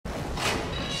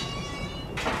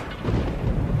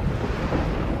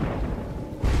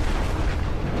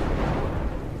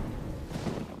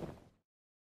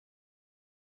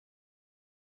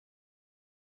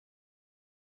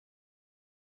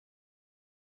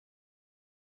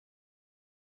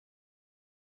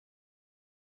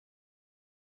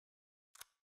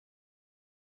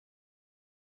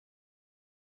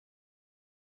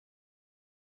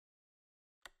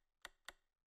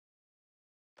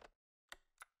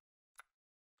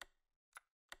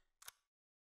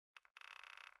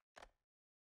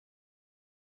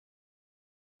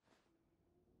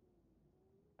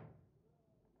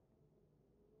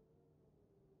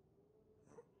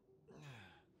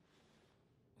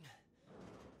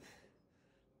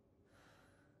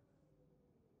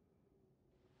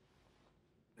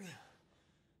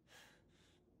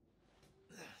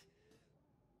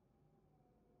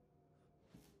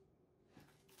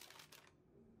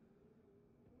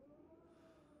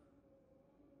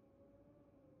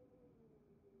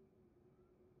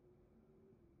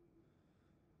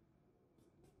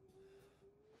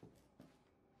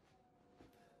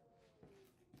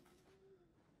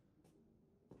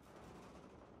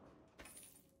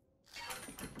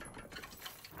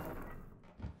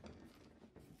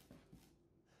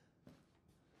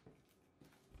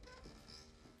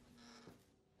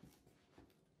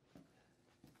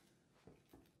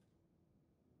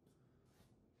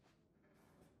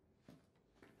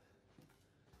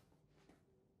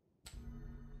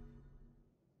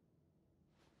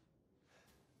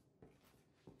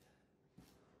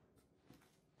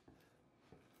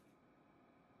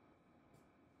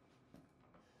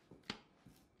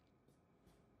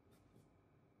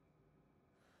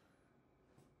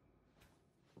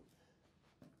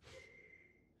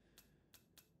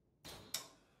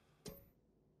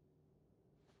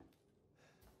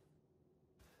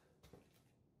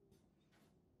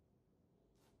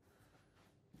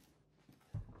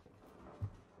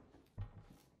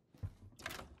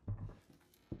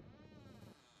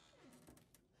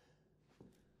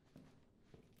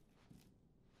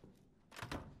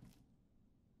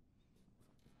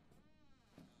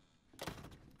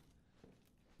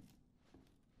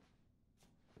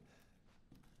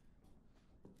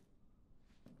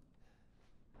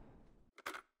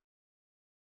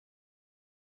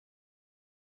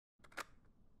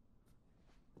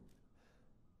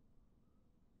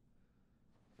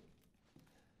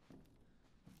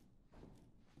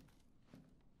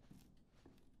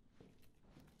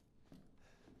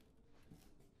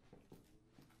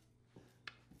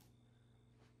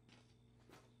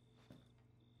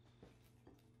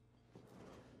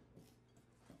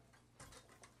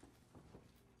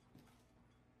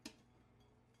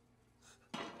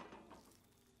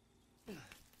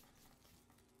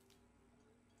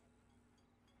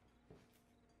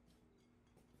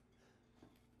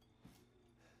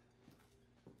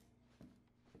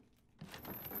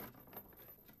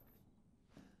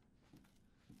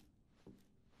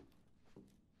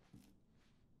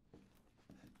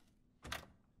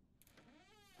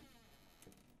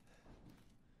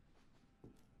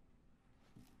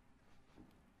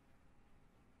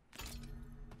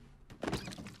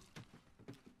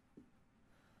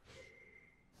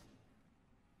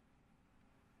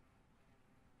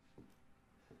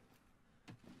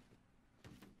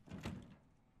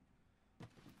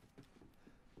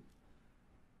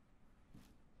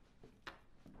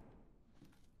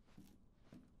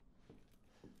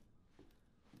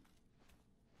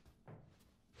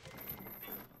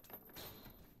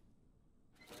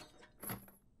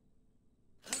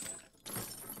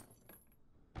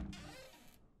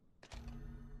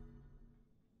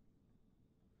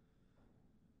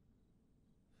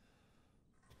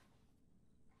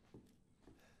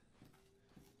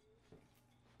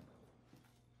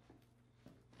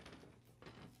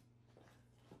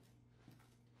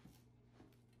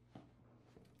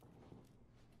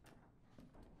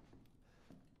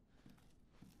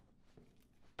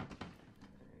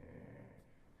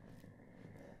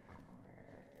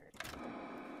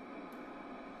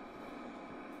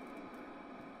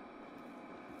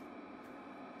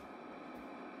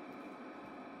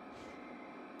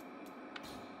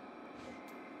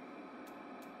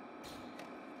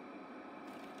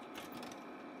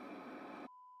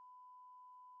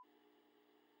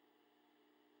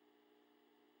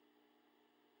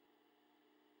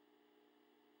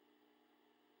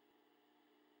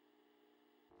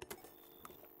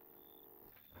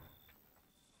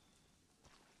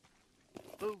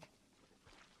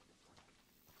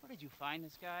did you find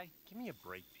this guy? Give me a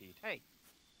break, Pete. Hey,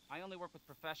 I only work with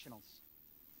professionals.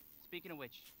 Speaking of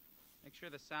which, make sure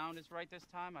the sound is right this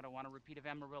time. I don't want a repeat of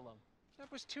Amarillo.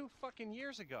 That was 2 fucking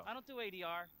years ago. I don't do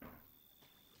ADR.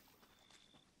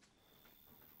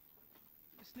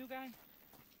 This new guy? I'm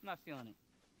not feeling it.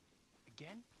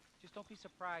 Again? Just don't be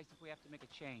surprised if we have to make a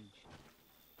change.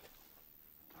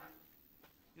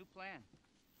 New plan.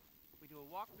 We do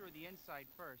a walkthrough of the inside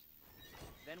first,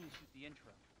 then we shoot the intro.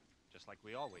 Just like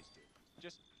we always do.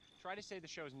 Just try to say the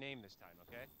show's name this time,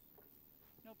 okay?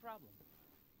 No problem.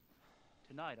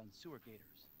 Tonight on Sewer Gators,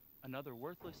 another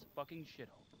worthless fucking shithole.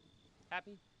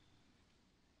 Happy?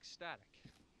 Ecstatic.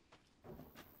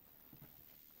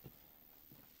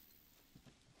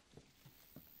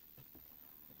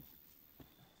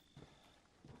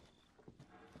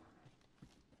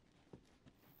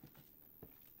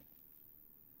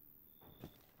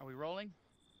 Are we rolling?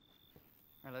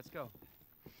 All right, let's go.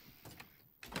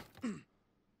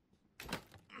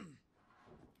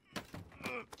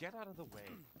 Get out of the way.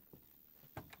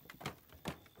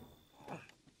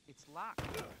 It's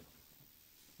locked.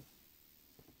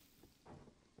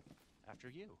 After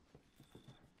you.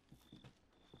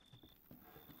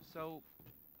 So,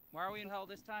 why are we in hell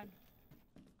this time?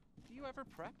 Do you ever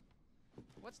prep?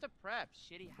 What's the prep?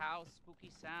 Shitty house,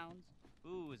 spooky sounds?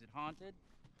 Ooh, is it haunted?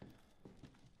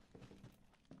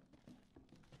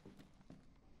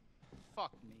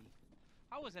 Fuck me.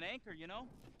 I was an anchor, you know?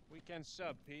 Weekend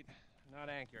sub, Pete. Not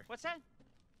anchor. What's that?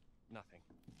 Nothing.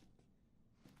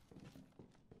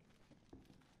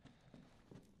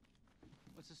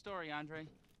 What's the story, Andre?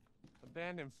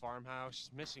 Abandoned farmhouse,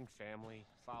 missing family,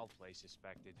 foul play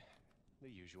suspected. The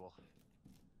usual.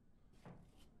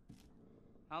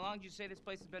 How long did you say this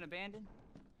place has been abandoned?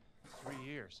 3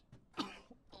 years.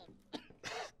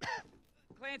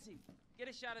 Clancy, get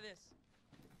a shot of this.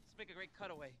 Let's make a great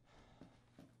cutaway.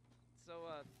 So,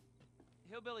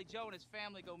 Hillbilly Joe and his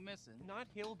family go missing. Not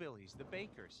hillbillies, the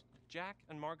Bakers. Jack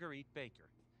and Marguerite Baker.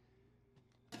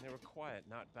 And they were quiet,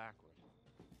 not backward.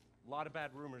 A lot of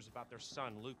bad rumors about their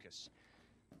son, Lucas.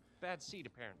 Bad seed,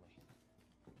 apparently.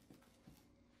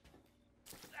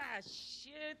 Ah,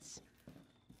 shit!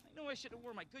 I know I should have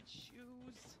worn my good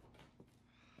shoes.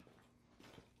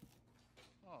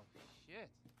 Oh, shit.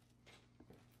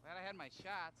 Glad I had my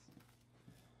shots.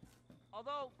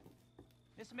 Although,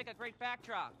 this would make a great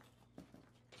backdrop.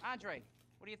 Andre,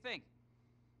 what do you think?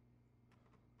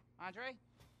 Andre?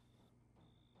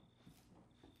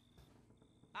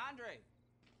 Andre!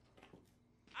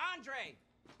 Andre!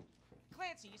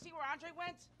 Clancy, you see where Andre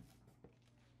went?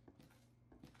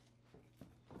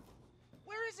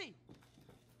 Where is he?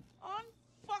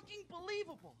 Unfucking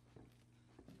believable.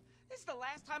 This is the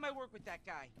last time I work with that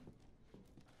guy.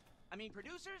 I mean,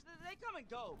 producers, they come and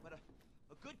go, but a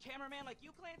good cameraman like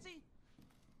you, Clancy,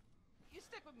 you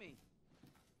stick with me.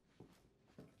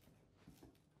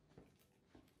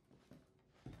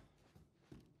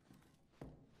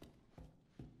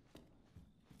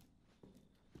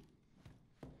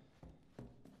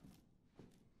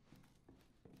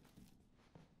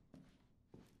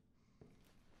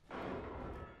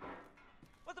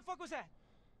 What the fuck was that?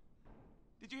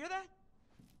 Did you hear that?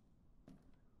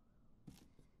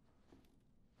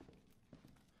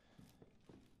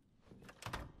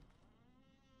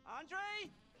 Andre?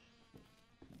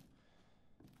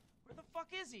 Where the fuck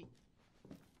is he?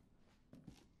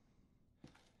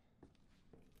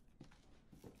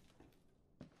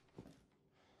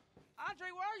 Andre,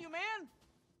 where are you, man?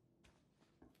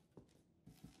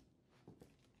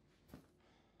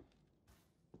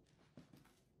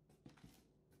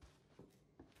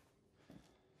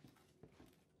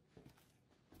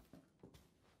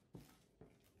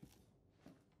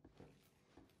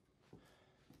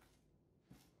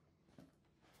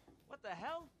 What the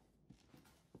hell?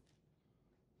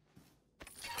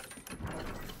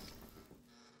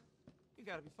 You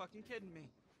gotta be fucking kidding me.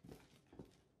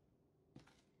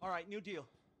 All right, new deal.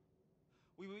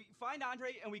 We find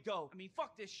Andre and we go. I mean,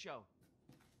 fuck this show.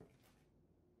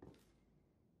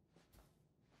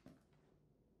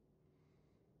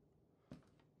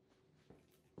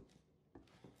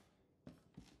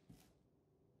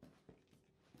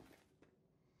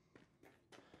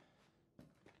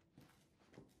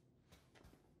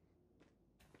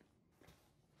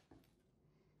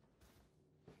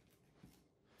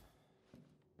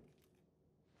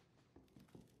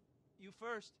 You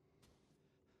first.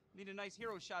 Need a nice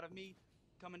hero shot of me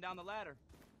coming down the ladder.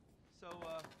 So,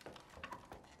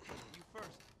 you first.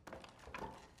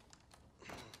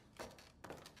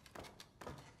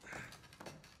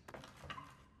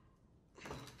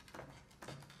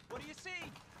 What do you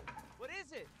see? What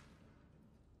is it?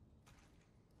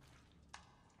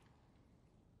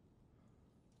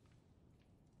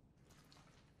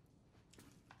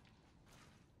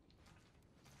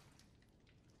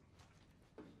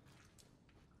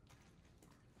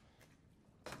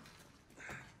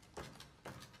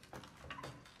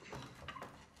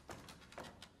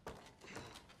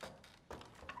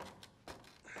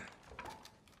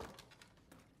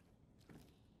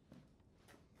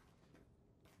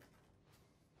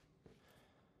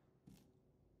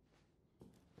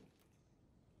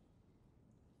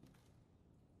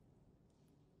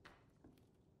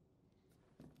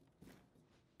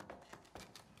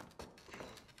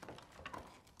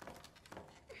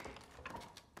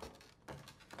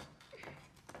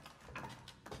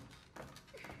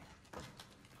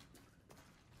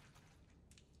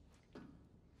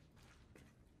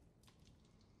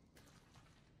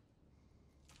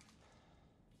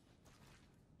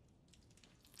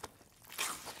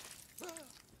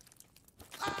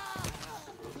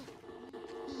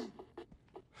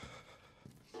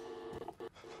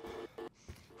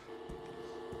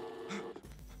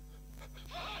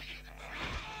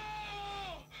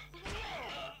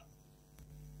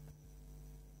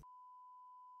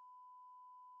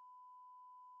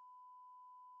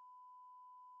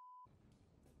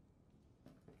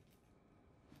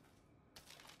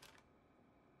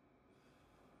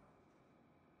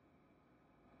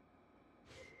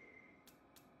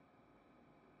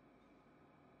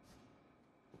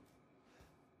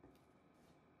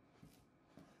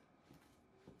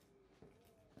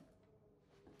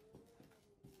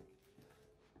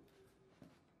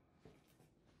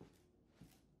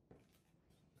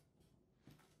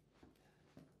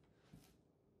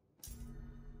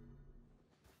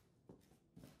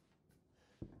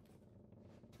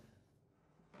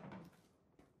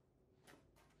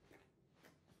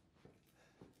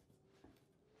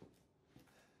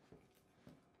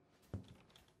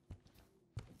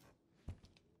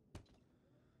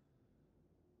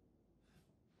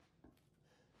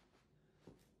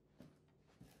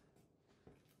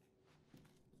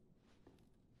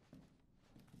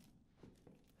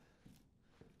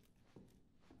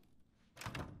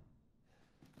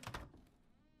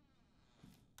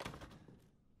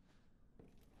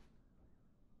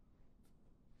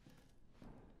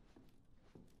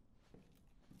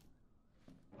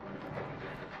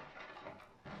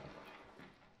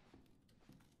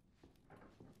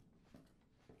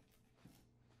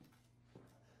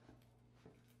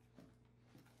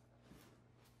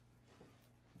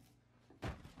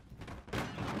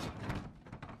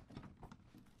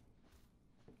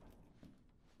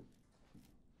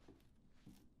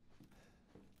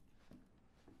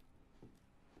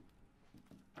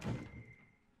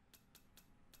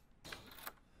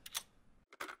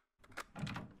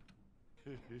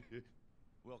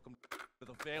 Welcome to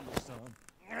the family, son.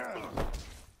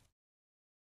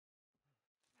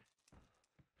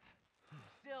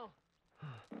 Still.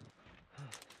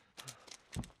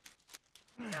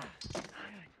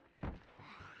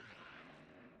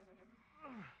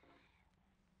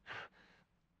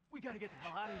 We gotta get the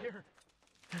hell out of here.